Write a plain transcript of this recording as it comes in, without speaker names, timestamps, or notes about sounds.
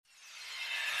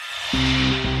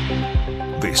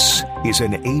This is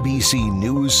an ABC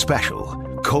News special,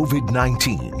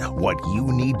 COVID-19, What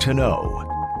You Need to Know.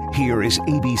 Here is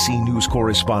ABC News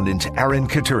correspondent Aaron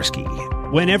Katursky.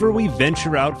 Whenever we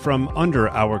venture out from under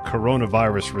our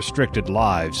coronavirus-restricted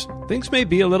lives, things may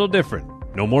be a little different.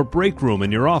 No more break room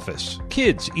in your office,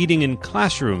 kids eating in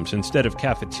classrooms instead of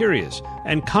cafeterias,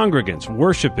 and congregants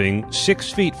worshiping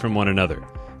 6 feet from one another.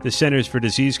 The Centers for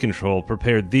Disease Control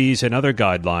prepared these and other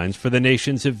guidelines for the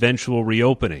nation's eventual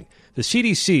reopening. The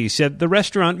CDC said the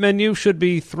restaurant menu should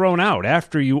be thrown out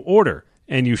after you order,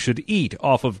 and you should eat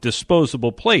off of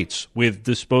disposable plates with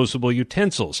disposable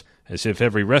utensils, as if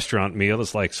every restaurant meal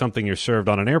is like something you're served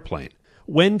on an airplane.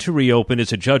 When to reopen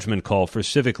is a judgment call for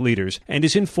civic leaders and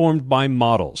is informed by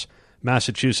models.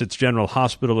 Massachusetts General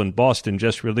Hospital in Boston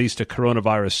just released a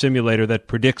coronavirus simulator that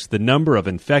predicts the number of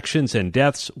infections and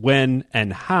deaths when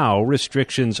and how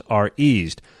restrictions are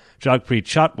eased. Jagpreet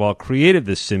Chatwal created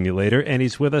this simulator, and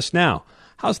he's with us now.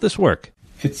 How's this work?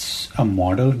 It's a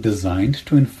model designed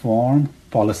to inform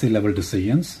policy-level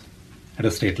decisions at a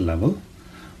state level.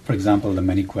 For example, the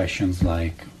many questions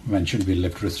like, when should we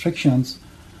lift restrictions?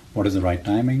 What is the right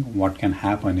timing? What can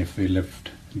happen if we lift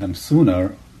them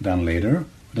sooner than later?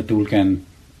 The tool can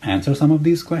answer some of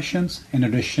these questions. In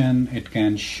addition, it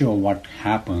can show what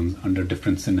happens under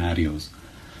different scenarios.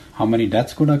 How many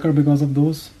deaths could occur because of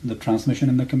those, the transmission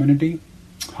in the community?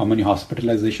 How many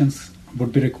hospitalizations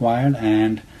would be required?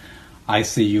 And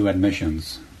ICU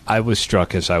admissions. I was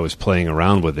struck as I was playing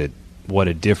around with it, what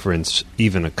a difference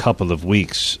even a couple of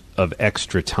weeks of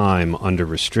extra time under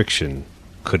restriction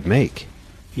could make.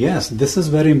 Yes, this is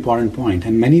a very important point,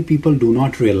 and many people do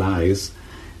not realize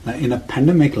that in a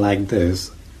pandemic like this,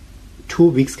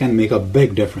 2 weeks can make a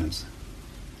big difference.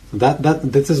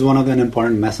 This is one of the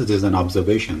important messages and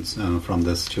observations from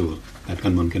this tool that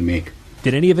one can make.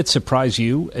 Did any of it surprise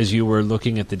you as you were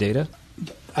looking at the data?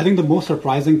 I think the most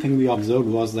surprising thing we observed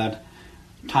was that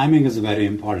timing is very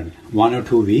important. 1 or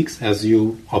 2 weeks, as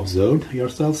you observed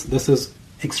yourselves, this is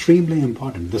extremely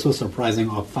important. This was surprising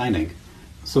of finding.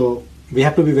 So we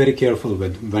have to be very careful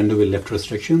with when do we lift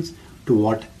restrictions, to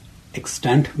what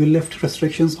extent we lift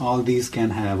restrictions. All these can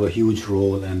have a huge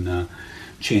role in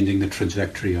changing the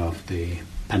trajectory of the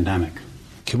pandemic.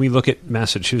 Can we look at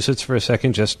Massachusetts for a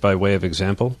second, just by way of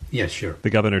example? Yes, sure. The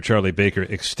Governor, Charlie Baker,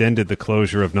 extended the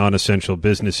closure of non-essential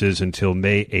businesses until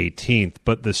May 18th,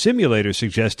 but the simulator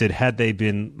suggested had they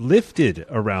been lifted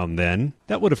around then,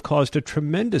 that would have caused a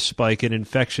tremendous spike in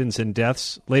infections and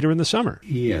deaths later in the summer.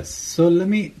 Yes. So let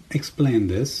me explain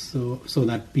this so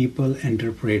that people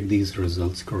interpret these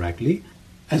results correctly.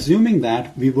 Assuming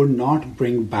that we would not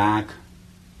bring back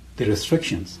the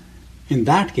restrictions, in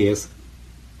that case,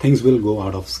 things will go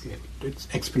out of scale. It's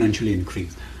exponentially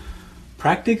increase.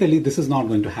 Practically, this is not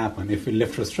going to happen. If we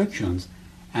lift restrictions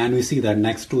and we see that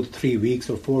next 2 to 3 weeks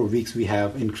or 4 weeks we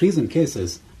have increase in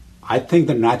cases, I think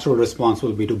the natural response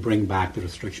will be to bring back the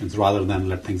restrictions rather than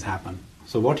let things happen.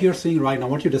 So what you're seeing right now,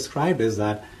 what you described is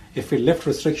that if we lift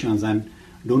restrictions and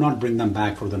do not bring them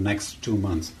back for the next 2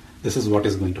 months, this is what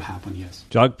is going to happen, yes.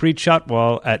 Jagpreet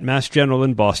Chatwal at Mass General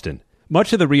in Boston.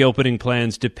 Much of the reopening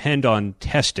plans depend on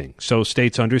testing, so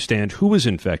states understand who is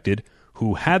infected,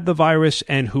 who had the virus,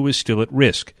 and who is still at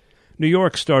risk. New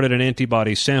York started an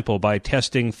antibody sample by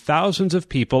testing thousands of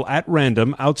people at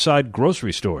random outside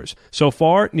grocery stores. So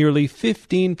far, nearly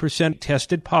 15%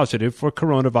 tested positive for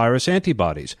coronavirus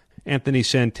antibodies. Anthony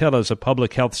Santella is a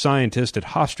public health scientist at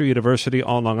Hofstra University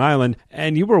on Long Island,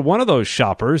 and you were one of those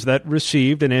shoppers that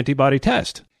received an antibody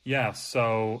test. Yeah,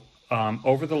 so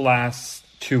over the last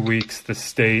 2 weeks, the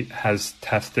state has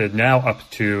tested now up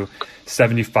to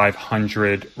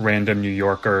 7,500 random New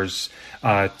Yorkers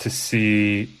to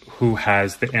see who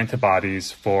has the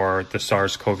antibodies for the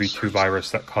SARS-CoV-2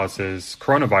 virus that causes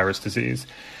coronavirus disease.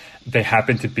 They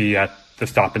happen to be at the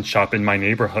Stop and Shop in my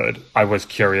neighborhood. I was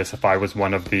curious if I was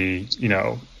one of the,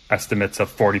 estimates of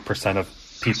 40% of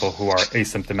people who are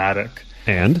asymptomatic.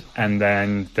 And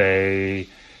then they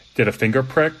did a finger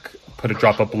prick, put a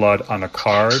drop of blood on a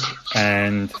card,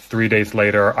 and 3 days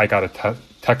later, I got a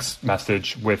text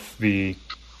message with the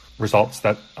results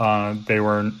that they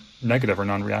were negative or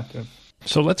non-reactive.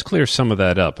 So let's clear some of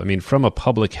that up. I mean, from a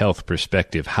public health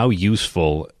perspective, how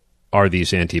useful are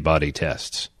these antibody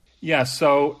tests? Yeah,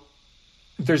 so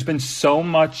there's been so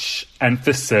much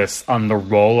emphasis on the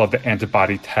role of the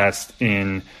antibody test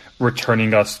in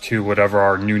returning us to whatever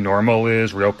our new normal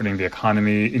is, reopening the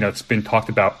economy. It's been talked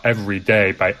about every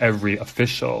day by every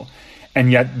official.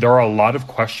 And yet there are a lot of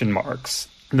question marks.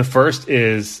 And the first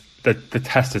is the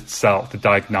test itself, the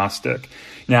diagnostic.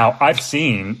 Now, I've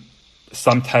seen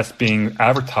some tests being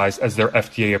advertised as they're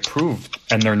FDA approved,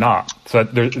 and they're not. So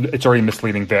it's already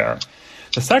misleading there.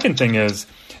 The second thing is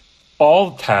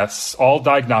all tests, all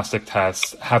diagnostic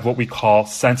tests have what we call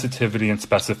sensitivity and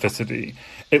specificity.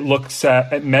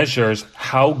 It measures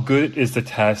how good is the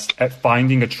test at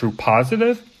finding a true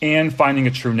positive and finding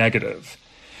a true negative.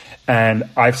 And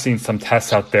I've seen some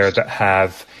tests out there that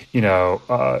have,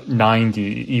 90,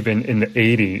 even in the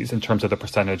 80s in terms of the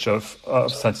percentage of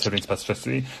sensitivity and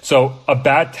specificity. So a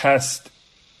bad test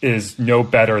is no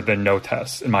better than no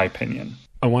test, in my opinion.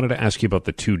 I wanted to ask you about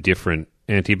the two different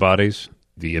antibodies,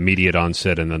 the immediate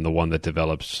onset and then the one that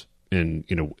develops in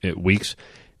weeks.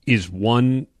 Is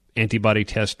one antibody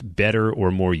test better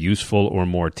or more useful or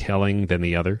more telling than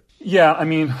the other? Yeah, I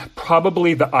mean,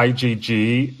 probably the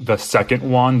IgG, the second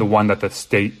one, the one that the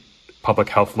state public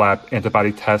health lab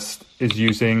antibody test is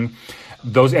using.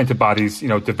 Those antibodies,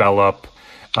 develop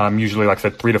usually, like I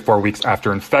said, 3 to 4 weeks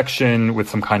after infection with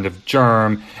some kind of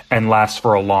germ and last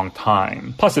for a long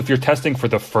time. Plus, if you're testing for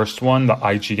the first one, the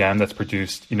IgM that's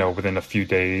produced, within a few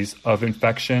days of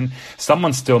infection,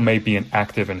 someone still may be an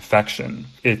active infection.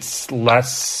 It's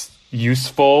less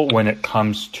useful when it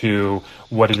comes to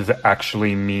what does it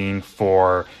actually mean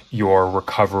for your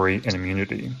recovery and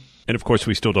immunity. And of course,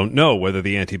 we still don't know whether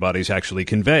the antibodies actually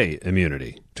convey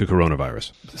immunity to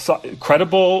coronavirus.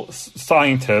 Credible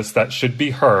scientists that should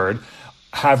be heard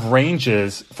have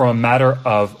ranges from a matter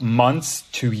of months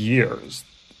to years.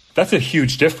 That's a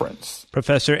huge difference.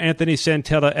 Professor Anthony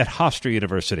Santella at Hofstra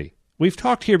University. We've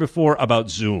talked here before about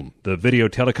Zoom, the video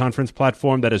teleconference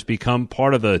platform that has become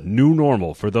part of the new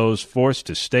normal for those forced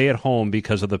to stay at home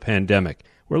because of the pandemic.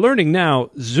 We're learning now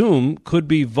Zoom could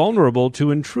be vulnerable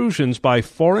to intrusions by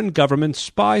foreign government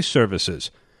spy services.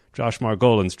 Josh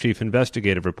Margolin's chief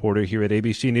investigative reporter here at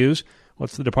ABC News.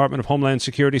 What's the Department of Homeland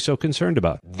Security so concerned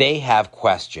about? They have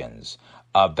questions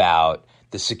about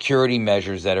the security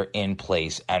measures that are in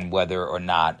place and whether or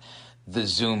not the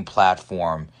Zoom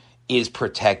platform is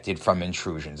protected from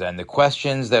intrusions. And the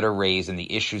questions that are raised and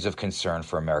the issues of concern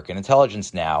for American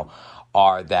intelligence now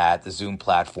are that the Zoom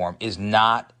platform is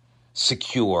not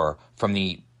secure from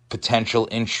the potential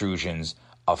intrusions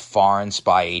of foreign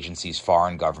spy agencies,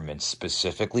 foreign governments.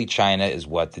 Specifically, China is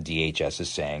what the DHS is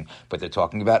saying, but they're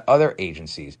talking about other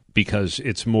agencies. Because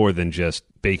it's more than just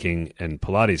baking and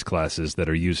Pilates classes that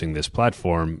are using this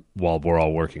platform while we're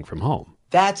all working from home.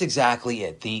 That's exactly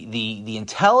it. The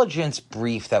intelligence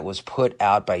brief that was put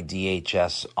out by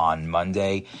DHS on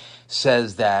Monday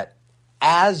says that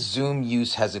as Zoom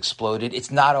use has exploded,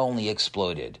 it's not only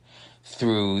exploded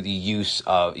through the use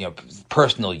of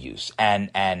personal use and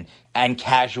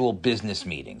casual business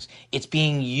meetings. It's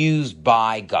being used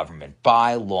by government,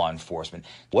 by law enforcement.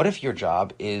 What if your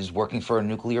job is working for a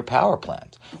nuclear power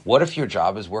plant? What if your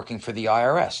job is working for the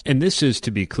IRS? And this is,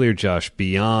 to be clear, Josh,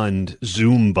 beyond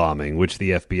Zoom bombing, which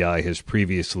the FBI has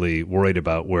previously worried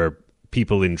about, where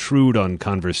people intrude on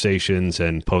conversations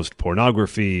and post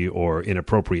pornography or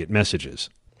inappropriate messages.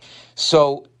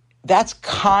 So that's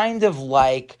kind of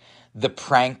like the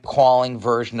prank calling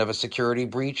version of a security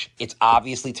breach. It's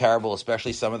obviously terrible,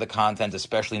 especially some of the content,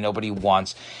 especially nobody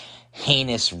wants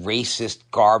heinous, racist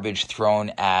garbage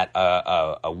thrown at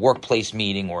a workplace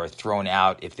meeting or thrown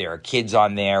out if there are kids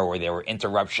on there or there were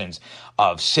interruptions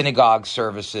of synagogue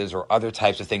services or other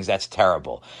types of things. That's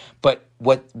terrible. But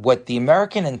what the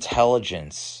American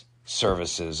intelligence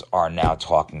services are now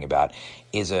talking about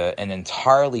is an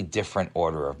entirely different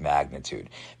order of magnitude.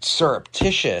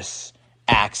 Surreptitious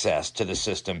access to the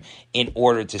system in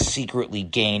order to secretly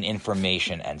gain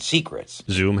information and secrets.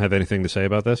 Zoom have anything to say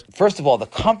about this? First of all, the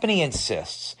company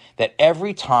insists that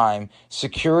every time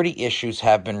security issues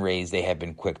have been raised, they have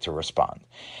been quick to respond.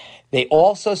 They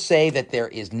also say that there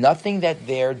is nothing that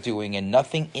they're doing and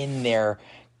nothing in their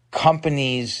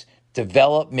company's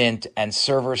development and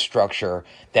server structure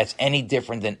that's any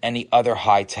different than any other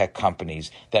high-tech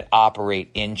companies that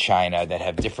operate in China that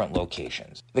have different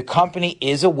locations. The company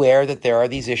is aware that there are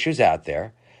these issues out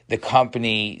there. The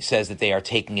company says that they are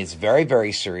taking it very,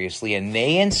 very seriously, and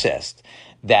they insist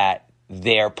that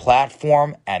their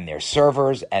platform and their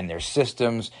servers and their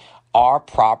systems are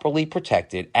properly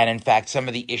protected. And in fact, some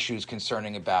of the issues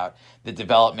concerning about the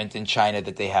development in China,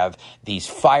 that they have these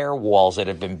firewalls that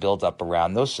have been built up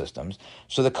around those systems.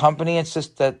 So the company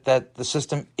insists that the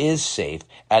system is safe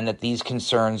and that these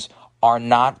concerns are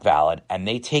not valid, and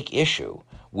they take issue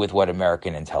with what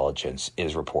American intelligence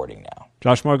is reporting now.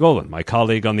 Josh Margolin, my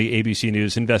colleague on the ABC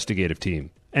News investigative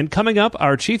team. And coming up,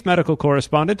 our chief medical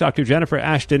correspondent, Dr. Jennifer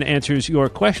Ashton, answers your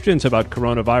questions about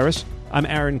coronavirus. I'm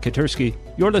Aaron Katursky.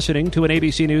 You're listening to an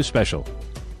ABC News special.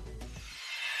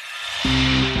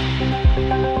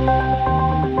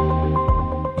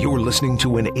 You're listening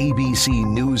to an ABC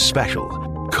News special,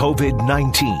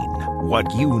 COVID-19,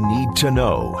 what you need to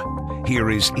know. Here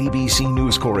is ABC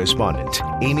News correspondent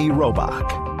Amy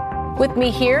Robach. With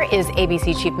me here is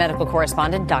ABC Chief Medical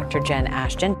Correspondent Dr. Jen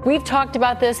Ashton. We've talked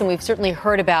about this, and we've certainly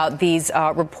heard about these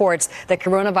reports that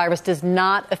coronavirus does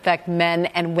not affect men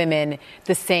and women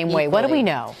the same way. What do we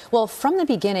know? Well, from the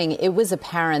beginning, it was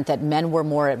apparent that men were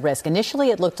more at risk. Initially,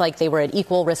 it looked like they were at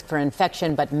equal risk for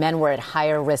infection, but men were at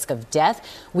higher risk of death.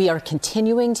 We are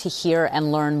continuing to hear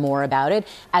and learn more about it.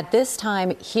 At this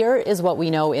time, here is what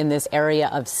we know in this area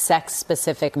of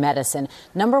sex-specific medicine.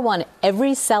 Number one,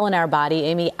 every cell in our body,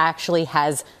 Amy, actually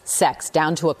has sex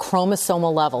down to a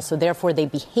chromosomal level, so therefore they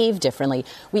behave differently.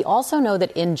 We also know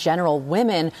that in general,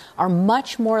 women are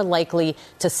much more likely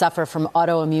to suffer from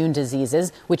autoimmune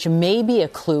diseases, which may be a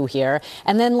clue here.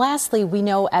 And then lastly, we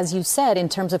know, as you said, in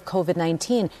terms of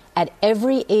COVID-19, at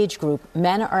every age group,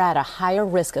 men are at a higher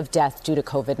risk of death due to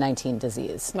COVID-19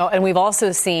 disease. Well, and we've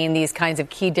also seen these kinds of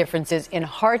key differences in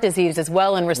heart disease as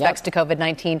well in respects to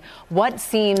COVID-19. What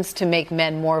seems to make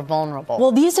men more vulnerable?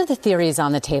 Well, these are the theories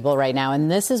on the table right now, and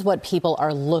this is what people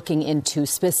are looking into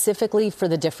specifically for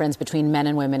the difference between men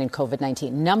and women in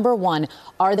COVID-19. Number one,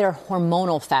 are there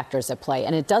hormonal factors at play?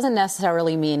 And it doesn't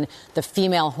necessarily mean the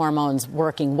female hormones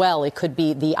working well. It could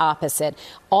be the opposite.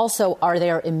 Also, are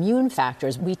there immune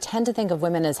factors? We tend to think of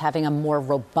women as having a more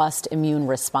robust immune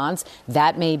response.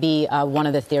 That may be one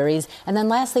of the theories. And then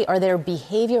lastly, are there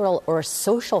behavioral or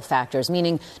social factors?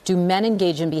 Meaning, do men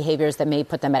engage in behaviors that may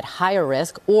put them at higher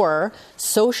risk? Or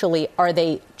socially, are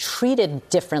they treated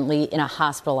differently in a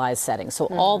hospitalized setting? So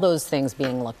all those things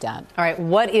being looked at. All right.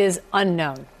 What is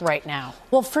unknown right now?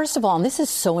 Well, first of all, and this is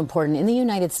so important, in the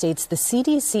United States, the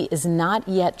CDC is not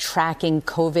yet tracking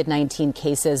COVID-19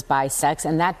 cases by sex,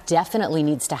 and that definitely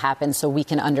needs to happen so we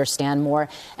can understand more.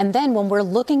 And then when we're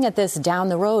looking at this down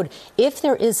the road, if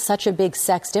there is such a big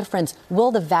sex difference,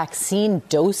 will the vaccine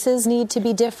doses need to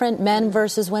be different, men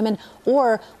versus women,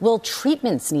 or will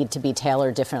treatments need to be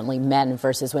tailored differently, men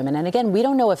versus women? And again, we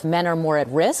don't know if men are more at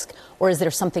risk, or is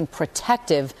there something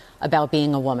protective about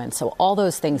being a woman? So all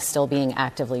those things still being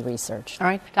actively researched. All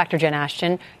right. Dr. Jen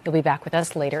Ashton, you'll be back with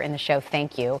us later in the show.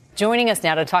 Thank you. Joining us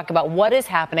now to talk about what is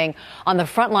happening on the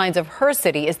front lines of her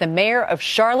city is the mayor of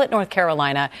Charlotte, North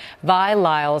Carolina, Vi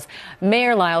Lyles.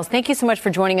 Mayor Lyles, thank you so much for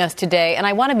joining us today. And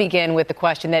I want to begin with the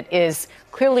question that is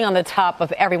clearly on the top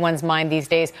of everyone's mind these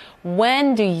days.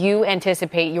 When do you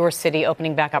anticipate your city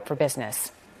opening back up for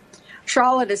business?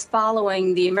 Charlotte is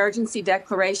following the emergency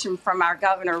declaration from our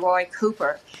governor, Roy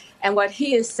Cooper. And what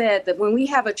he has said that when we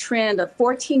have a trend of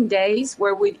 14 days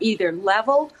where we've either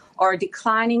leveled or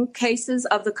declining cases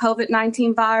of the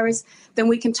COVID-19 virus, then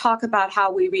we can talk about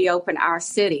how we reopen our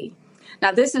city.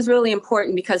 Now, this is really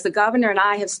important because the governor and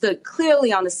I have stood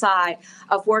clearly on the side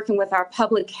of working with our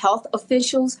public health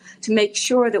officials to make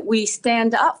sure that we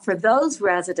stand up for those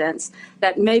residents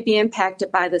that may be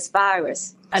impacted by this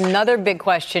virus. Another big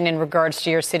question in regards to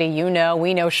your city.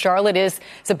 We know Charlotte is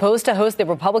supposed to host the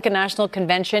Republican National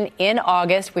Convention in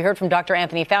August. We heard from Dr.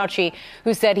 Anthony Fauci,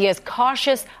 who said he has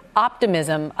cautious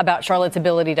optimism about Charlotte's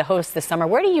ability to host this summer.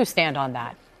 Where do you stand on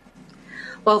that?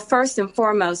 Well, first and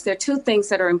foremost, there are two things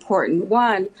that are important.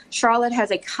 One, Charlotte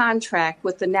has a contract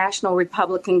with the National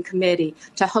Republican Committee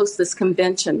to host this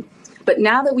convention. But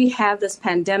now that we have this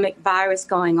pandemic virus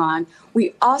going on,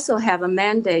 we also have a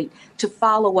mandate to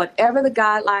follow whatever the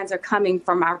guidelines are coming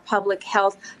from our public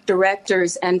health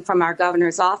directors and from our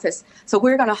governor's office. So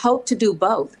we're going to hope to do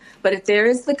both. But if there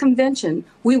is the convention,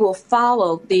 we will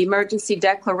follow the emergency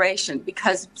declaration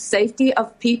because safety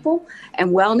of people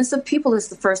and wellness of people is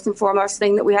the first and foremost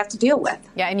thing that we have to deal with.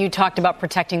 Yeah, and you talked about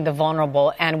protecting the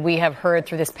vulnerable. And we have heard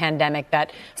through this pandemic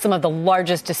that some of the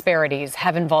largest disparities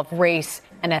have involved race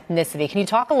and ethnicity. Can you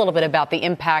talk a little bit about the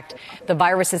impact the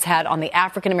virus has had on the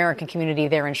African-American community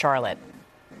there in Charlotte?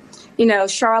 You know,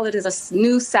 Charlotte is a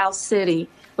new South City,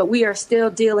 but we are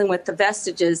still dealing with the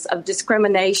vestiges of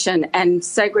discrimination and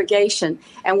segregation.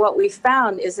 And what we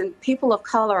found is that people of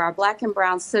color, our Black and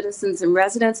brown citizens and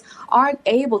residents, aren't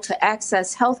able to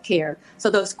access health care. So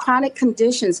those chronic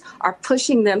conditions are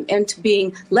pushing them into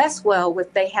being less well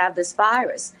if they have this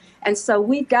virus. And so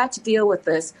we've got to deal with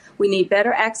this. We need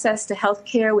better access to health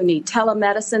care. We need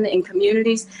telemedicine in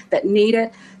communities that need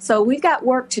it. So we've got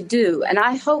work to do. And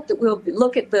I hope that we'll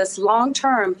look at this long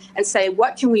term and say,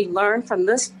 what can we learn from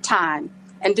this time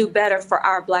and do better for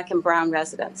our Black and brown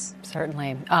residents?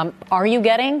 Certainly. Are you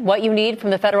getting what you need from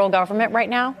the federal government right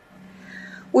now?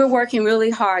 We're working really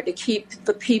hard to keep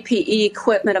the PPE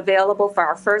equipment available for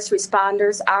our first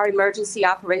responders. Our Emergency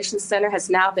Operations Center has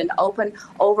now been open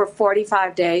over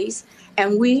 45 days,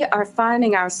 and we are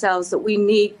finding ourselves that we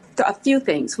need a few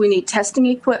things. We need testing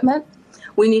equipment.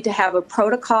 We need to have a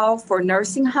protocol for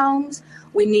nursing homes.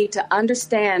 We need to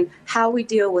understand how we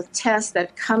deal with tests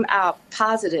that come out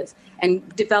positive and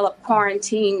develop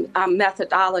quarantine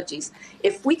methodologies.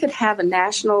 If we could have a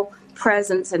national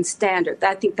presence and standard,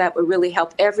 I think that would really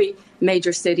help every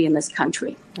major city in this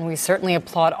country. We certainly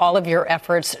applaud all of your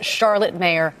efforts. Charlotte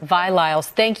Mayor Vi Lyles,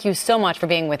 thank you so much for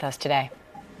being with us today.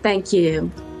 Thank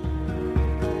you.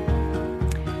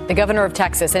 The governor of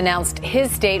Texas announced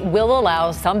his state will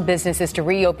allow some businesses to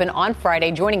reopen on Friday,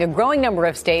 joining a growing number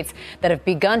of states that have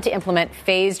begun to implement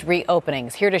phased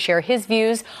reopenings. Here to share his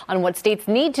views on what states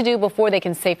need to do before they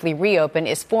can safely reopen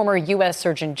is former U.S.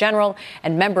 Surgeon General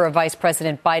and member of Vice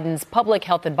President Biden's Public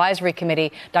Health Advisory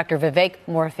Committee, Dr. Vivek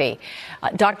Murthy.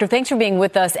 Doctor, thanks for being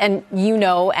with us. And we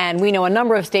know a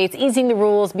number of states easing the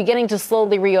rules, beginning to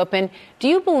slowly reopen. Do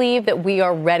you believe that we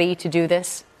are ready to do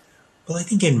this? Well, I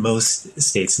think in most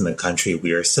states in the country,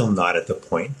 we are still not at the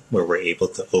point where we're able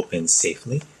to open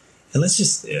safely. And let's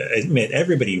just admit,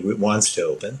 everybody wants to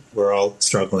open. We're all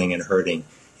struggling and hurting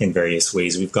in various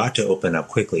ways. We've got to open up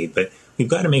quickly, but we've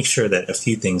got to make sure that a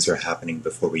few things are happening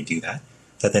before we do that.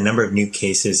 That the number of new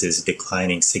cases is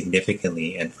declining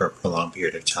significantly and for a prolonged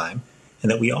period of time.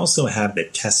 And that we also have the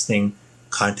testing,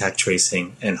 contact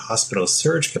tracing, and hospital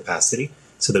surge capacity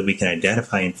so that we can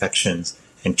identify infections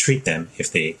and treat them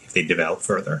if they develop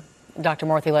further. Dr.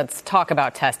 Murthy, let's talk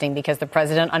about testing because the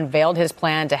president unveiled his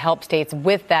plan to help states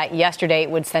with that yesterday.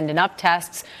 It would send enough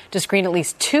tests to screen at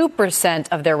least 2%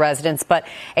 of their residents. But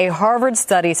a Harvard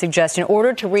study suggests in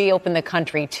order to reopen the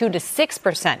country, 2 to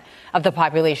 6% of the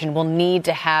population will need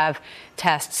to have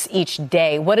tests each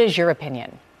day. What is your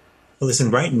opinion? Well,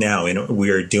 listen, right now we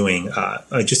are doing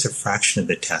just a fraction of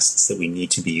the tests that we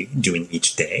need to be doing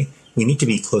each day. We need to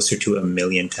be closer to 1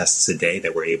 million tests a day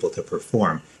that we're able to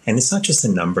perform. And it's not just the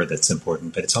number that's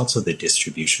important, but it's also the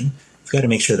distribution. We've got to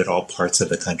make sure that all parts of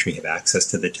the country have access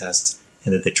to the tests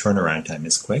and that the turnaround time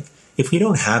is quick. If we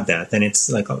don't have that, then it's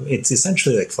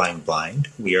essentially like flying blind.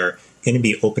 We are going to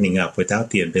be opening up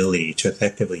without the ability to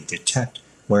effectively detect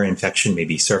where infection may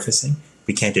be surfacing.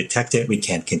 We can't detect it. We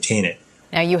can't contain it.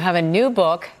 Now, you have a new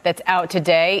book that's out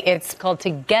today. It's called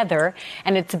Together,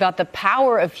 and it's about the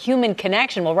power of human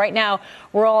connection. Well, right now,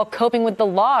 we're all coping with the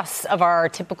loss of our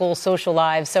typical social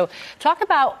lives. So talk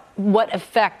about what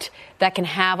effect that can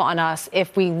have on us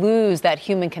if we lose that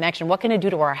human connection. What can it do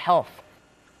to our health?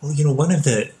 Well, one of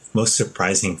the most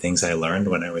surprising things I learned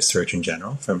when I was Surgeon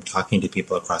General from talking to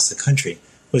people across the country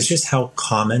was just how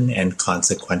common and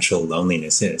consequential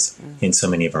loneliness is in so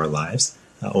many of our lives.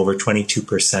 Over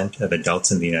 22% of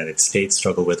adults in the United States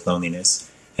struggle with loneliness,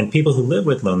 and people who live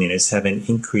with loneliness have an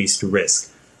increased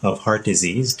risk of heart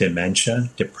disease, dementia,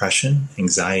 depression,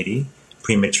 anxiety,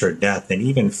 premature death, and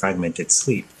even fragmented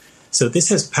sleep. So this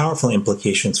has powerful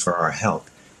implications for our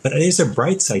health. But there's a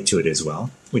bright side to it as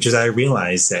well, which is I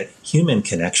realize that human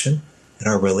connection and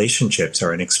our relationships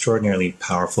are an extraordinarily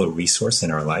powerful resource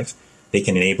in our life. They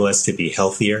can enable us to be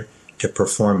healthier, to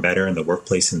perform better in the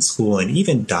workplace and school, and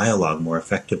even dialogue more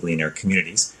effectively in our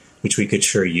communities, which we could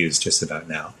sure use just about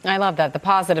now. I love that. The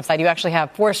positive side, you actually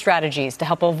have 4 strategies to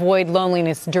help avoid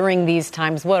loneliness during these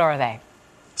times. What are they?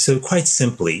 So quite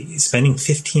simply, spending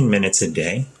 15 minutes a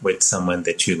day with someone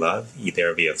that you love,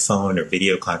 either via phone or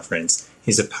video conference,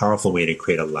 is a powerful way to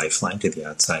create a lifeline to the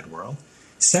outside world.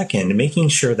 Second, making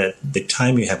sure that the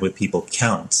time you have with people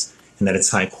counts and that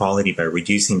it's high quality by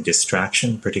reducing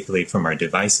distraction, particularly from our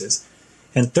devices.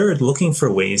 And third, looking for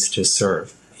ways to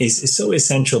serve is so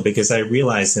essential because I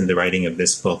realized in the writing of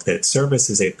this book that service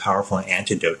is a powerful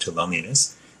antidote to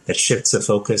loneliness that shifts the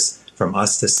focus from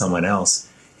us to someone else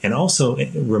and also it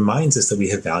reminds us that we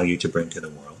have value to bring to the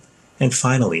world. And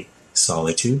finally,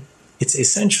 solitude. It's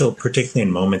essential, particularly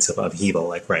in moments of upheaval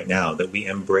like right now, that we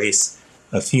embrace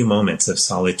a few moments of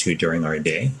solitude during our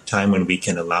day, time when we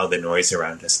can allow the noise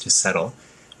around us to settle,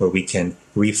 where we can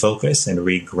refocus and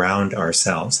reground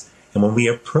ourselves. And when we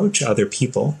approach other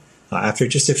people, after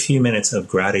just a few minutes of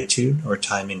gratitude or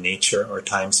time in nature or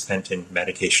time spent in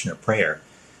meditation or prayer,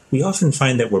 we often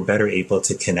find that we're better able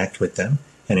to connect with them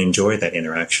and enjoy that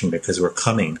interaction because we're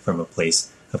coming from a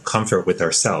place of comfort with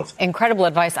ourselves. Incredible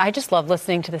advice. I just love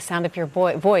listening to the sound of your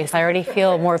voice. I already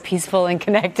feel more peaceful and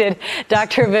connected.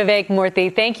 Dr. Vivek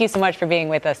Murthy, thank you so much for being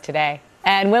with us today.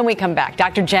 And when we come back,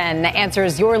 Dr. Jen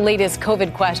answers your latest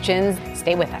COVID questions.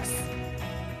 Stay with us.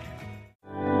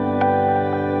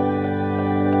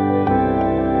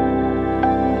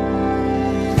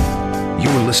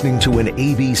 You're listening to an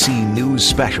ABC News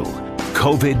special,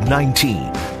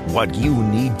 COVID-19, What You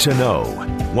Need to Know.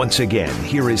 Once again,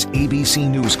 here is ABC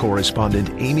News correspondent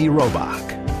Amy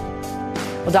Robach.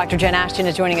 Well, Dr. Jen Ashton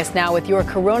is joining us now with your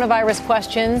coronavirus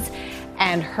questions.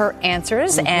 and her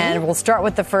answers. And we'll start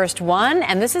with the first one.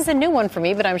 And this is a new one for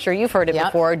me, but I'm sure you've heard it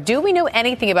before. Do we know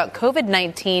anything about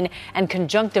COVID-19 and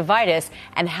conjunctivitis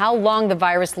and how long the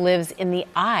virus lives in the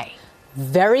eye?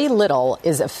 Very little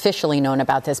is officially known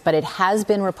about this, but it has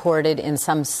been reported in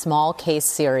some small case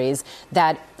series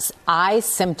that eye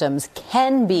symptoms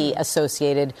can be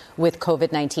associated with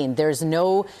COVID-19. There's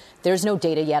no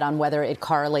data yet on whether it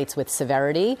correlates with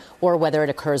severity or whether it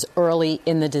occurs early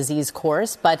in the disease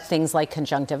course, but things like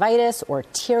conjunctivitis or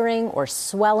tearing or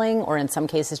swelling or in some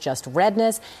cases just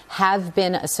redness have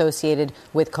been associated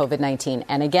with COVID-19.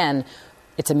 And again,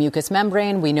 it's a mucous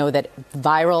membrane. We know that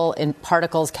viral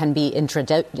particles can be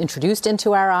introduced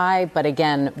into our eye. But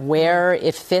again, where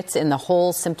it fits in the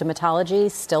whole symptomatology,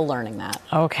 still learning that.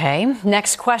 Okay.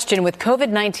 Next question. With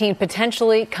COVID-19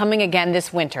 potentially coming again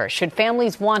this winter, should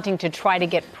families wanting to try to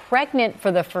get pregnant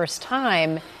for the first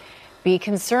time be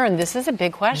concerned? This is a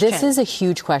big question. This is a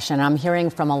huge question. I'm hearing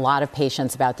from a lot of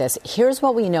patients about this. Here's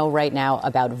what we know right now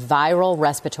about viral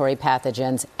respiratory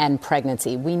pathogens and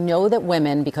pregnancy. We know that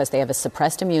women, because they have a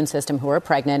suppressed immune system who are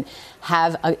pregnant,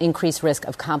 have an increased risk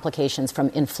of complications from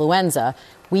influenza.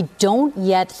 We don't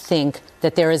yet think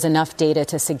that there is enough data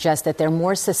to suggest that they're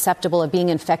more susceptible of being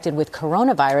infected with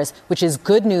coronavirus, which is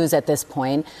good news at this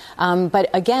point. But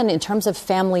again, in terms of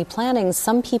family planning,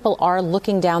 some people are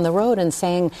looking down the road and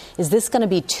saying, is this going to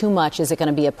be too much? Is it going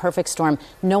to be a perfect storm?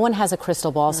 No one has a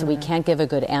crystal ball, so we can't give a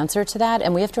good answer to that.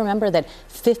 And we have to remember that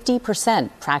 50%,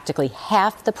 practically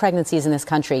half the pregnancies in this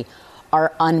country,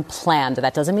 are unplanned.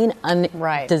 That doesn't mean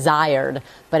undesired,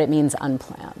 but it means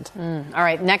unplanned. All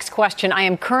right, next question. I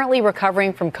am currently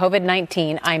recovering from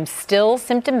COVID-19. I'm still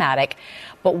symptomatic,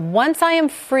 but once I am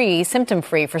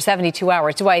symptom-free for 72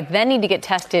 hours, do I then need to get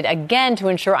tested again to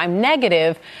ensure I'm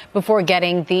negative before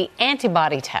getting the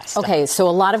antibody test? Okay, so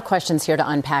a lot of questions here to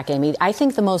unpack, Amy. I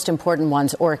think the most important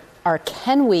ones are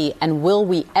can we and will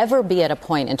we ever be at a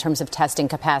point in terms of testing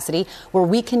capacity where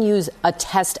we can use a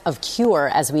test of cure,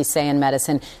 as we say in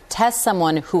medicine, test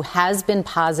someone who has been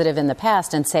positive in the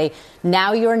past and say,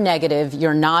 now you're negative,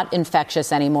 you're not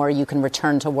infectious anymore, you can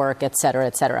return to work, et cetera,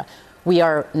 et cetera. We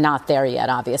are not there yet,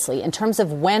 obviously. In terms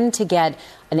of when to get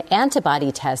an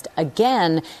antibody test,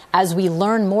 again, as we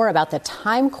learn more about the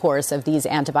time course of these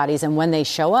antibodies and when they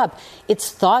show up,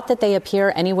 it's thought that they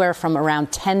appear anywhere from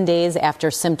around 10 days after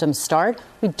symptoms start.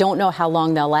 We don't know how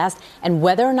long they'll last. And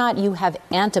whether or not you have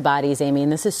antibodies, Amy,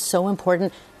 and this is so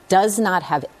important, does not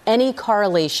have any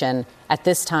correlation at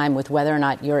this time with whether or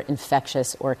not you're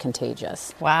infectious or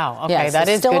contagious. Wow. Okay, that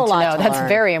is good to know. That's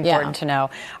very important to know. All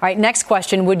right, next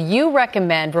question. Would you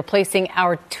recommend replacing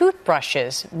our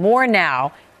toothbrushes more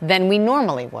now than we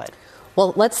normally would?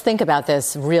 Well, let's think about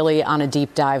this really on a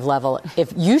deep dive level.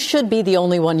 If you should be the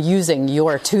only one using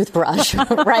your toothbrush,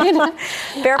 right?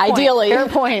 Fair point. Ideally. Fair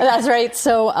point. That's right.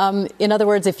 So, in other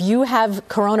words, if you have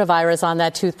coronavirus on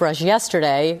that toothbrush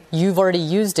yesterday, you've already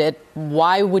used it.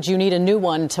 Why would you need a new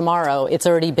one tomorrow? It's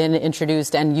already been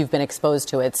introduced and you've been exposed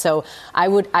to it. So I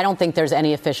don't think there's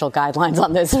any official guidelines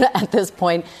on this at this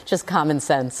point, just common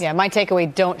sense. Yeah, my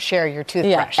takeaway, don't share your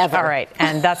toothbrush. Yeah, ever. All right.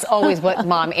 And that's always what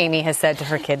Mom Amy has said to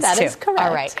her kids, that too. That is correct.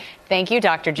 All right. Thank you,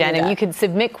 Dr. Jen. And you can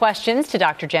submit questions to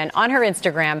Dr. Jen on her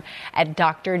Instagram at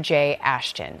Dr. J.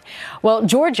 Ashton. Well,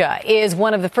 Georgia is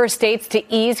one of the first states to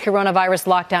ease coronavirus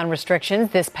lockdown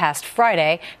restrictions this past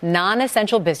Friday.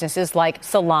 Non-essential businesses like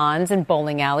salons and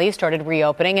bowling alleys started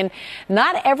reopening, and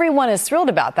not everyone is thrilled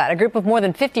about that. A group of more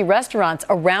than 50 restaurants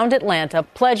around Atlanta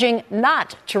pledging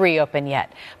not to reopen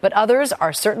yet. But others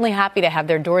are certainly happy to have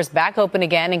their doors back open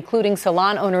again, including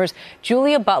salon owners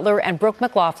Julia Butler and Brooke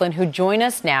McLaughlin, who join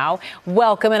us now.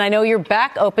 Welcome, and I know you're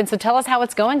back open, so tell us how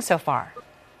it's going so far.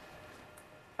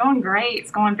 Going great.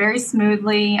 It's going very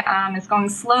smoothly. It's going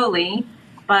slowly,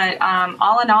 but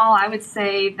all in all, I would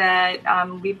say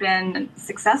that we've been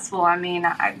successful. I mean,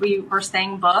 we're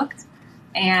staying booked,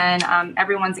 and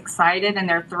everyone's excited and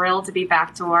they're thrilled to be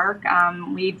back to work.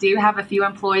 We do have a few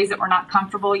employees that we're not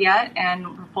comfortable yet,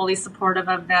 and we're fully supportive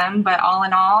of them, but all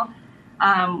in all,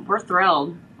 we're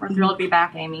thrilled. We're thrilled to be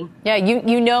back, Amy. Yeah,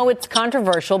 you know it's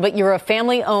controversial, but you're a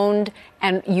family-owned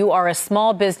and you are a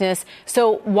small business.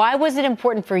 So why was it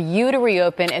important for you to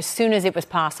reopen as soon as it was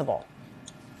possible?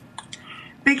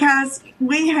 Because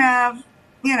we have,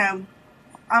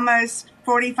 almost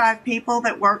 45 people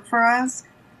that work for us,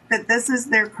 that this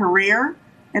is their career.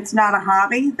 It's not a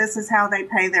hobby. This is how they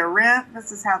pay their rent.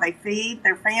 This is how they feed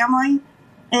their family.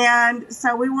 And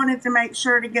so we wanted to make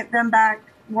sure to get them back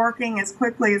working as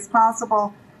quickly as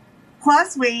possible.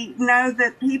 Plus, we know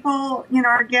that people,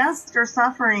 our guests are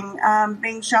suffering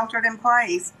being sheltered in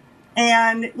place.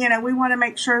 And, we want to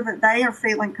make sure that they are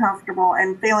feeling comfortable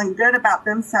and feeling good about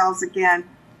themselves again.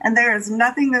 And there is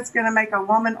nothing that's going to make a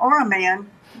woman or a man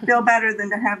feel better than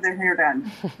to have their hair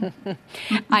done.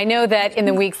 I know that in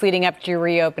the weeks leading up to your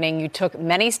reopening, you took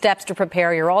many steps to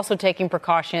prepare. You're also taking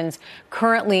precautions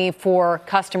currently for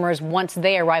customers once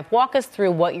they arrive. Walk us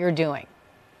through what you're doing.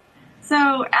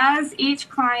 So as each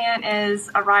client is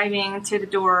arriving to the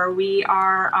door, we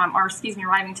are,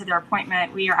 arriving to their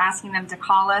appointment, we are asking them to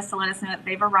call us to let us know that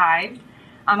they've arrived,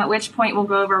 at which point we'll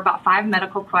go over about 5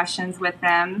 medical questions with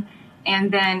them.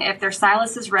 And then if their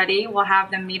stylist is ready, we'll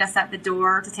have them meet us at the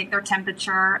door to take their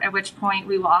temperature, at which point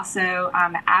we will also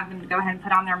have them go ahead and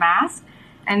put on their mask.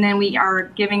 And then we are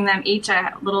giving them each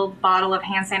a little bottle of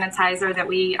hand sanitizer that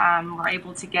we were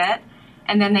able to get.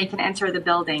 And then they can enter the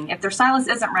building. If their stylist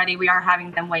isn't ready, we are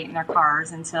having them wait in their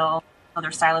cars until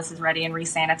their stylist is ready and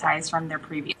re-sanitized from their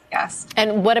previous guest.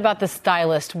 And what about the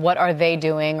stylist? What are they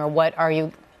doing, or what are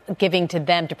you giving to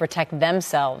them to protect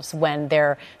themselves when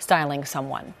they're styling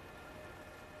someone?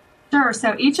 Sure.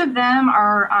 So each of them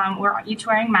we're each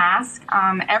wearing masks.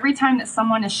 Every time that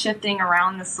someone is shifting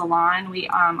around the salon, we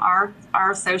our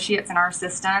associates and our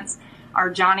assistants are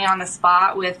Johnny on the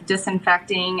spot with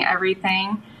disinfecting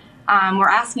everything. We're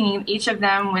asking each of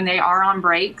them when they are on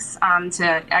breaks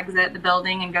to exit the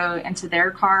building and go into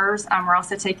their cars. We're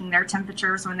also taking their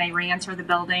temperatures when they re-enter the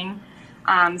building.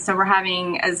 So we're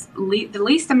having the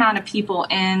least amount of people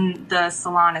in the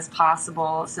salon as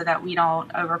possible so that we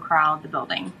don't overcrowd the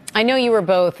building. I know you were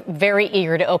both very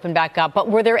eager to open back up, but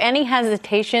were there any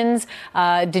hesitations?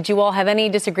 Did you all have any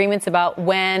disagreements about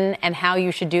when and how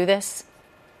you should do this?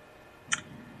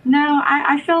 No,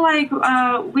 I feel like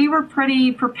we were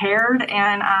pretty prepared,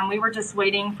 and we were just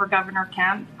waiting for Governor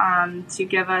Kemp to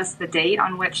give us the date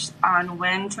on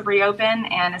when to reopen.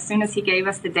 And as soon as he gave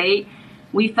us the date,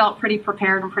 we felt pretty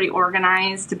prepared and pretty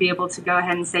organized to be able to go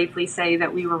ahead and safely say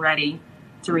that we were ready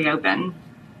to reopen.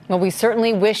 Well, we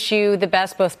certainly wish you the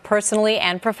best, both personally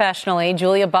and professionally.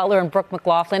 Julia Butler and Brooke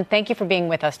McLaughlin, thank you for being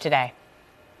with us today.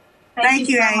 Thank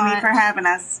you, so Amy, much for having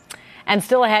us. And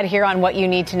still ahead here on What You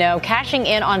Need to Know, cashing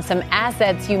in on some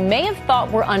assets you may have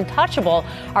thought were untouchable,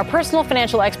 our personal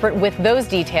financial expert with those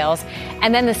details,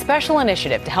 and then the special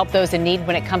initiative to help those in need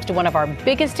when it comes to one of our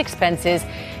biggest expenses,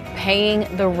 paying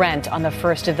the rent on the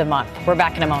first of the month. We're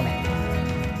back in a moment.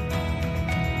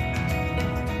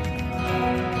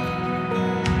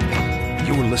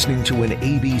 You're listening to an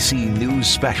ABC News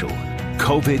special,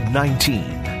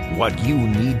 COVID-19, What You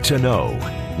Need to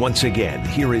Know. Once again,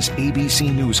 here is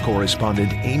ABC News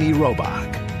correspondent Amy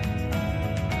Robach.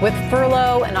 With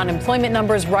furlough and unemployment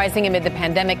numbers rising amid the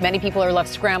pandemic, many people are left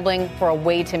scrambling for a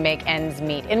way to make ends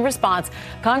meet. In response,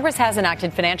 Congress has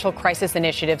enacted financial crisis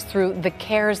initiatives through the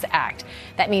CARES Act.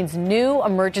 That means new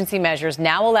emergency measures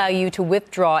now allow you to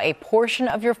withdraw a portion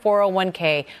of your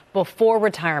 401k before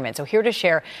retirement. So here to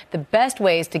share the best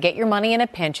ways to get your money in a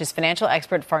pinch is financial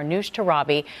expert Farnoosh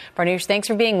Torabi. Farnoosh, thanks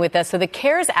for being with us. So the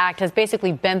CARES Act has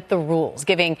basically bent the rules,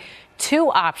 giving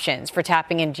 2 options for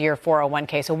tapping into your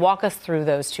 401k. So walk us through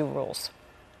those 2 rules.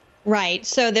 Right.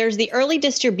 So there's the early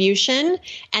distribution,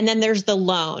 and then there's the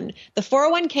loan. The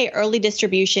 401k early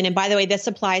distribution, and by the way, this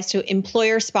applies to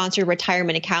employer-sponsored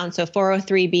retirement accounts, so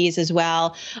 403bs as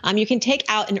well. You can take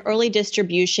out an early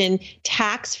distribution,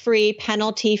 tax-free,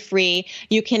 penalty-free.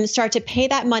 You can start to pay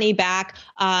that money back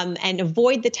and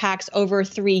avoid the tax over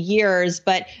 3 years.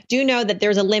 But do know that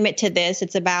there's a limit to this.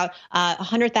 It's about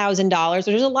 $100,000,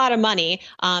 which is a lot of money.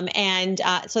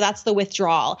 So that's the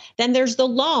withdrawal. Then there's the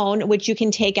loan, which you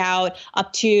can take out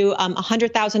up to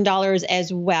 $100,000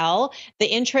 as well. The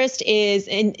interest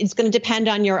it's going to depend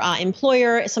on your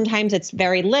employer. Sometimes it's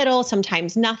very little,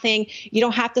 sometimes nothing. You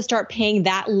don't have to start paying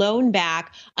that loan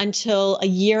back until a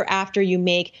year after you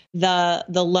make the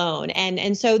loan.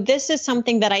 And so this is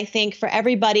something that I think for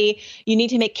everybody, you need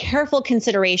to make careful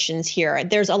considerations here.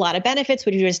 There's a lot of benefits,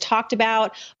 which we just talked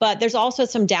about, but there's also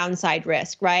some downside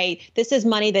risk, right? This is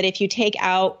money that if you take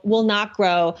out will not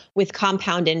grow with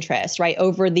compound interest, right,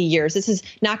 over the years. This is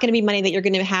not going to be money that you're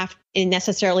going to have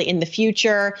necessarily in the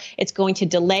future. It's going to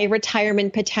delay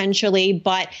retirement potentially.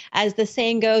 But as the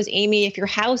saying goes, Amy, if your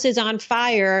house is on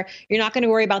fire, you're not going to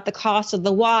worry about the cost of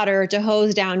the water to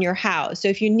hose down your house. So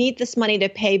if you need this money to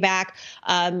pay back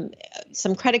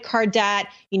some credit card debt,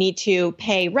 you need to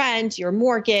pay rent, your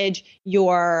mortgage,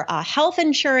 your health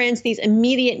insurance, these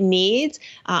immediate needs,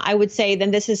 I would say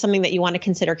then this is something that you want to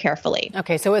consider carefully.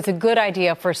 Okay, so it's a good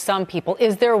idea for some people.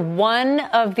 Is there one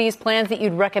of these plans that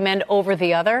you'd recommend over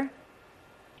the other?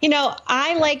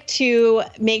 I like to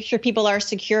make sure people are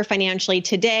secure financially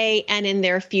today and in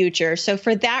their future. So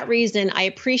for that reason, I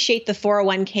appreciate the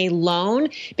 401k loan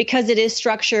because it is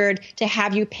structured to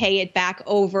have you pay it back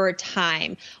over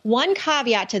time. One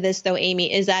caveat to this, though,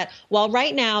 Amy, is that while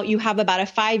right now you have about a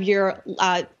 5-year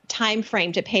time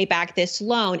frame to pay back this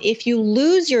loan, if you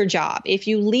lose your job, if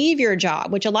you leave your job,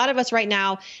 which a lot of us right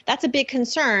now, that's a big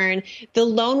concern, the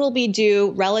loan will be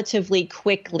due relatively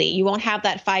quickly. You won't have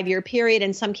that 5-year period,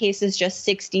 in some cases just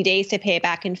 60 days to pay it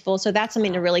back in full. So that's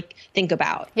something to really think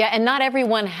about. Yeah, and not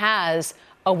everyone has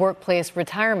a workplace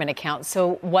retirement account.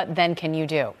 So what then can you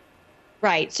do?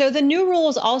 Right. So the new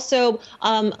rules also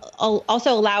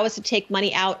allow us to take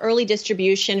money out, early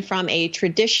distribution from a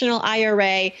traditional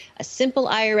IRA, a simple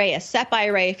IRA, a SEP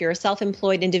IRA if you're a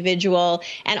self-employed individual,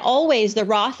 and always the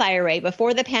Roth IRA.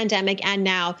 Before the pandemic and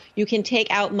now, you can take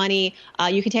out money,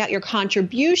 you can take out your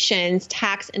contributions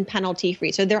tax and penalty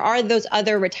free. So there are those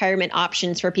other retirement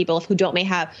options for people who may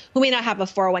not have a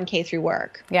 401k through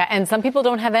work. Yeah, and some people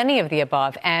don't have any of the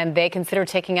above, and they consider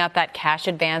taking out that cash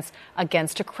advance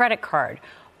against a credit card.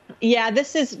 Yeah,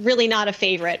 this is really not a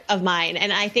favorite of mine.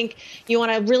 And I think you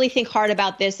want to really think hard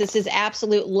about this. This is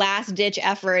absolute last ditch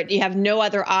effort. You have no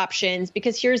other options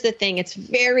because here's the thing. It's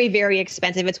very, very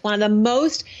expensive. It's one of the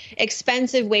most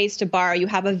expensive ways to borrow. You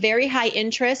have a very high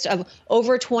interest of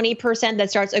over 20% that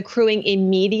starts accruing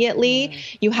immediately.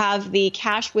 You have the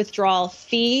cash withdrawal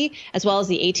fee as well as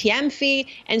the ATM fee.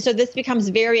 And so this becomes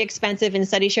very expensive. And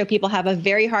studies show people have a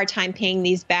very hard time paying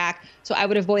these back. So I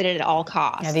would avoid it at all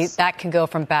costs. Yeah, that can go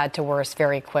from bad to worse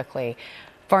very quickly.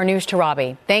 Farnoosh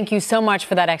Torabi, thank you so much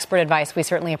for that expert advice. We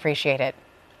certainly appreciate it.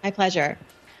 My pleasure.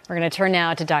 We're going to turn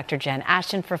now to Dr. Jen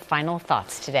Ashton for final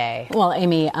thoughts today. Well,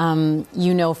 Amy,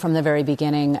 from the very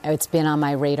beginning, it's been on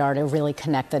my radar to really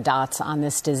connect the dots on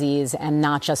this disease and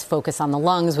not just focus on the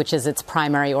lungs, which is its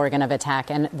primary organ of attack.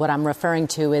 And what I'm referring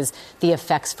to is the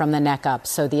effects from the neck up.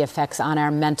 So the effects on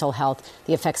our mental health,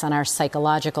 the effects on our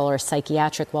psychological or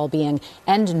psychiatric well-being,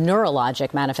 and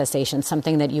neurologic manifestations,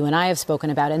 something that you and I have spoken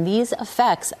about. And these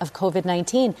effects of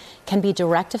COVID-19 can be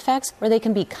direct effects or they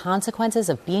can be consequences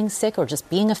of being sick or just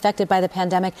being affected by the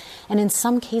pandemic. And in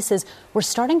some cases, we're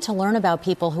starting to learn about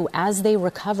people who, as they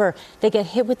recover, they get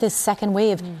hit with this second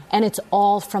wave, and it's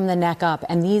all from the neck up.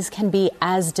 And these can be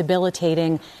as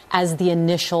debilitating as the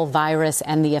initial virus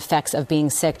and the effects of being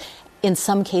sick. In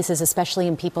some cases, especially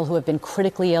in people who have been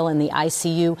critically ill in the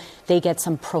ICU, they get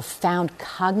some profound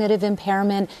cognitive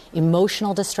impairment,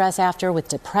 emotional distress after with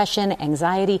depression,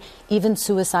 anxiety, even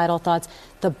suicidal thoughts.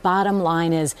 The bottom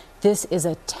line is this is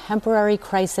a temporary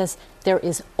crisis. There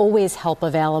is always help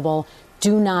available.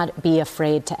 Do not be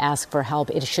afraid to ask for help.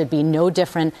 It should be no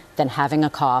different than having a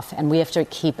cough. And we have to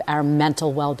keep our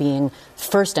mental well-being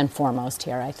first and foremost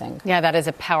here, I think. Yeah, that is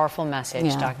a powerful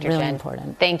message, Dr. Really Jen.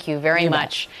 important. Thank you very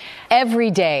much.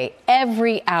 Every day,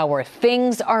 every hour,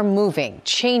 things are moving,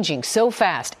 changing so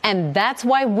fast. And that's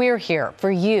why we're here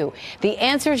for you. The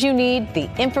answers you need, the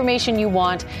information you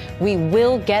want. We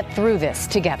will get through this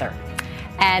together.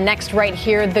 And next, right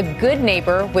here, the good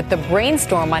neighbor with the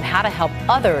brainstorm on how to help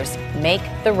others make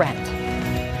the rent.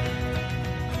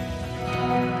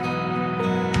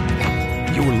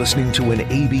 You're listening to an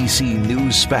ABC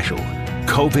News special,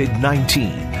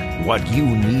 COVID-19, What You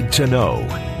Need to Know.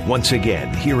 Once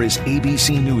again, here is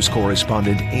ABC News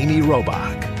correspondent Amy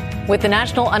Robach. With the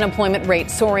national unemployment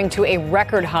rate soaring to a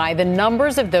record high, the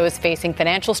numbers of those facing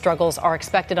financial struggles are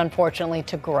expected, unfortunately,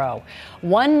 to grow.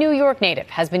 One New York native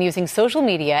has been using social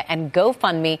media and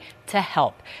GoFundMe to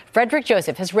help. Frederick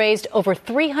Joseph has raised over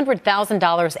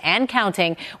 $300,000 and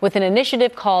counting with an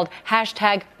initiative called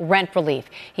 #RentRelief.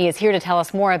 He is here to tell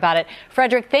us more about it.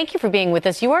 Frederick, thank you for being with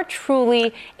us. You are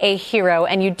truly a hero,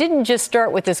 and you didn't just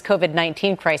start with this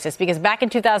COVID-19 crisis, because back in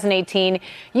 2018,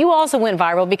 you also went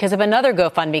viral because of another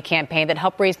GoFundMe campaign that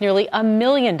helped raise nearly $1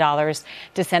 million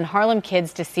to send Harlem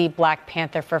kids to see Black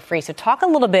Panther for free. So talk a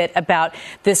little bit about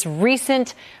this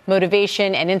recent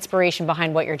motivation and inspiration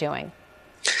behind what you're doing.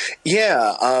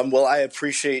 Yeah, well, I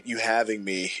appreciate you having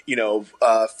me.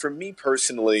 For me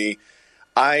personally,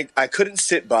 I couldn't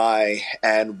sit by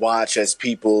and watch as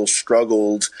people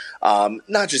struggled,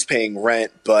 not just paying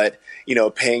rent, but,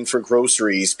 paying for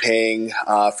groceries, paying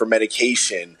for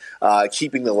medication,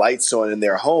 keeping the lights on in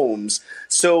their homes.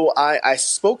 So I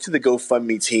spoke to the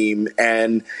GoFundMe team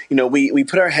and, we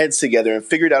put our heads together and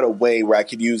figured out a way where I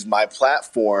could use my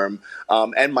platform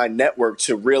and my network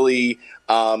to really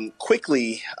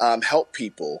quickly help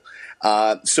people.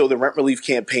 So the Rent Relief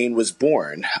campaign was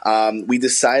born. We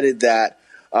decided that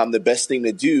the best thing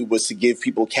to do was to give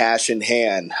people cash in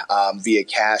hand via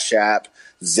Cash App,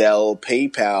 Zelle,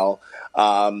 PayPal.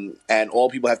 And all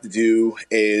people have to do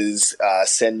is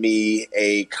send me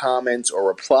a comment or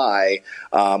reply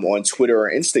on Twitter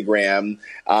or Instagram.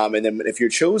 And then if you're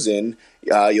chosen,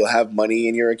 you'll have money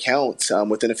in your account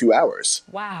within a few hours.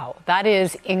 Wow, that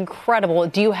is incredible.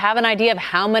 Do you have an idea of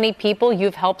how many people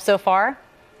you've helped so far?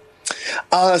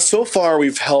 So far,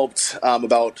 we've helped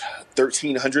about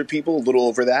 1,300 people, a little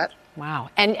over that. Wow.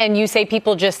 And you say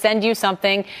people just send you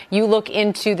something, you look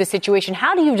into the situation.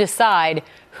 How do you decide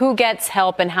who gets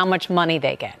help and how much money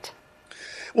they get?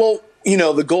 Well,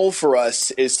 the goal for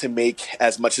us is to make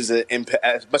as much of an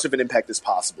impact as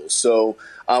possible. So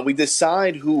we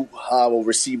decide who will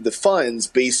receive the funds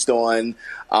based on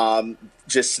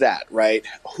just that, right?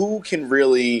 Who can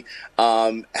really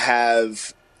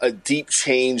have a deep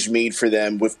change made for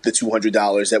them with the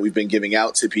 $200 that we've been giving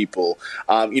out to people.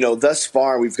 Thus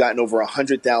far, we've gotten over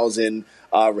 100,000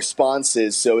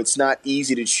 responses, so it's not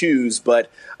easy to choose.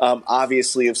 But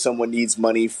obviously, if someone needs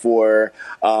money for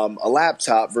a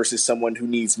laptop versus someone who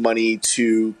needs money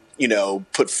to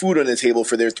put food on the table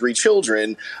for their 3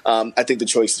 children, I think the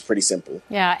choice is pretty simple.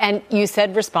 Yeah, and you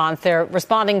said response. They're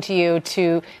responding to you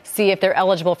to see if they're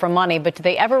eligible for money, but do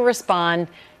they ever respond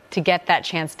to get that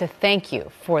chance to thank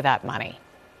you for that money?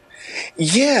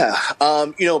 Yeah.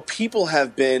 People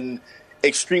have been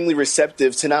extremely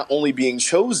receptive to not only being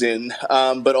chosen,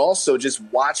 but also just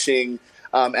watching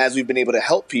as we've been able to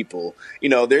help people.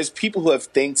 There's people who have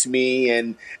thanked me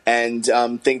and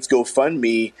thanked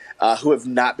GoFundMe who have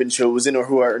not been chosen or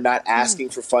who are not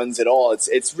asking for funds at all.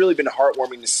 It's really been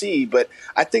heartwarming to see. But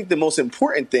I think the most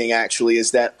important thing actually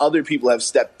is that other people have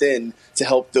stepped in to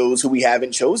help those who we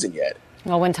haven't chosen yet.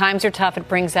 Well, when times are tough, it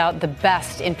brings out the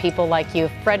best in people like you.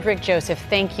 Frederick Joseph,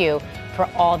 thank you for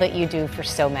all that you do for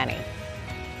so many.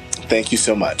 Thank you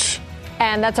so much.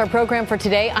 And that's our program for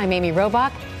today. I'm Amy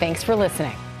Robach. Thanks for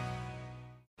listening.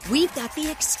 We've got the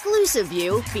exclusive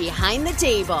view behind the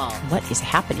table. What is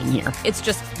happening here? It's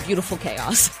just beautiful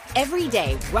chaos. Every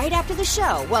day, right after the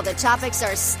show, while the topics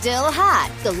are still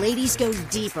hot, the ladies go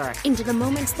deeper into the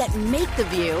moments that make The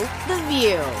View, The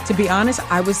View. To be honest,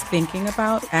 I was thinking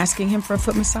about asking him for a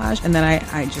foot massage, and then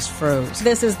I just froze.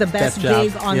 This is the best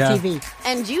gig on TV.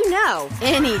 And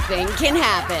anything can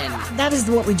happen. That is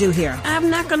what we do here. I'm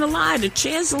not going to lie, the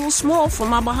chair's a little small for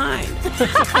my behind.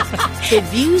 The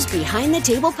Views Behind the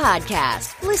Table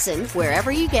podcast. Listen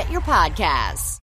wherever you get your podcasts.